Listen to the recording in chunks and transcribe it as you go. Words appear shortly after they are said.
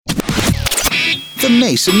The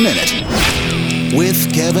Mason Minute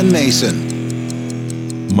with Kevin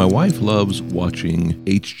Mason. My wife loves watching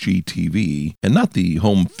HGTV, and not the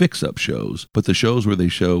home fix-up shows, but the shows where they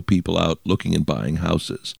show people out looking and buying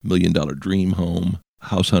houses. $1 Million Dream Home,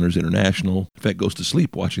 House Hunters International. In fact, goes to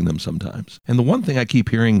sleep watching them sometimes. And the one thing I keep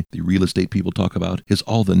hearing the real estate people talk about is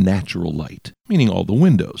all the natural light, meaning all the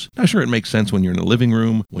windows. Now, sure, it makes sense when you're in a living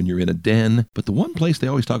room, when you're in a den, but the one place they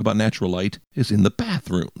always talk about natural light is in the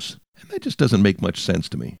bathrooms. And that just doesn't make much sense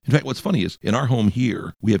to me. In fact, what's funny is in our home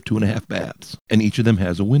here, we have 2.5 baths, and each of them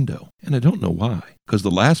has a window. And I don't know why. Because the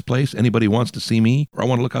last place anybody wants to see me or I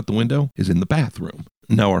want to look out the window is in the bathroom.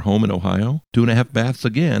 Now our home in Ohio, 2.5 baths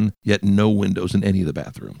again, yet no windows in any of the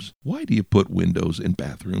bathrooms. Why do you put windows in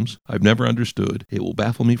bathrooms? I've never understood. It will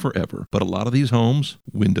baffle me forever. But a lot of these homes,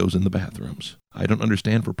 windows in the bathrooms. I don't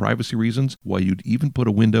understand for privacy reasons why you'd even put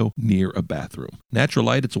a window near a bathroom. Natural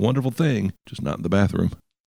light, it's a wonderful thing, just not in the bathroom.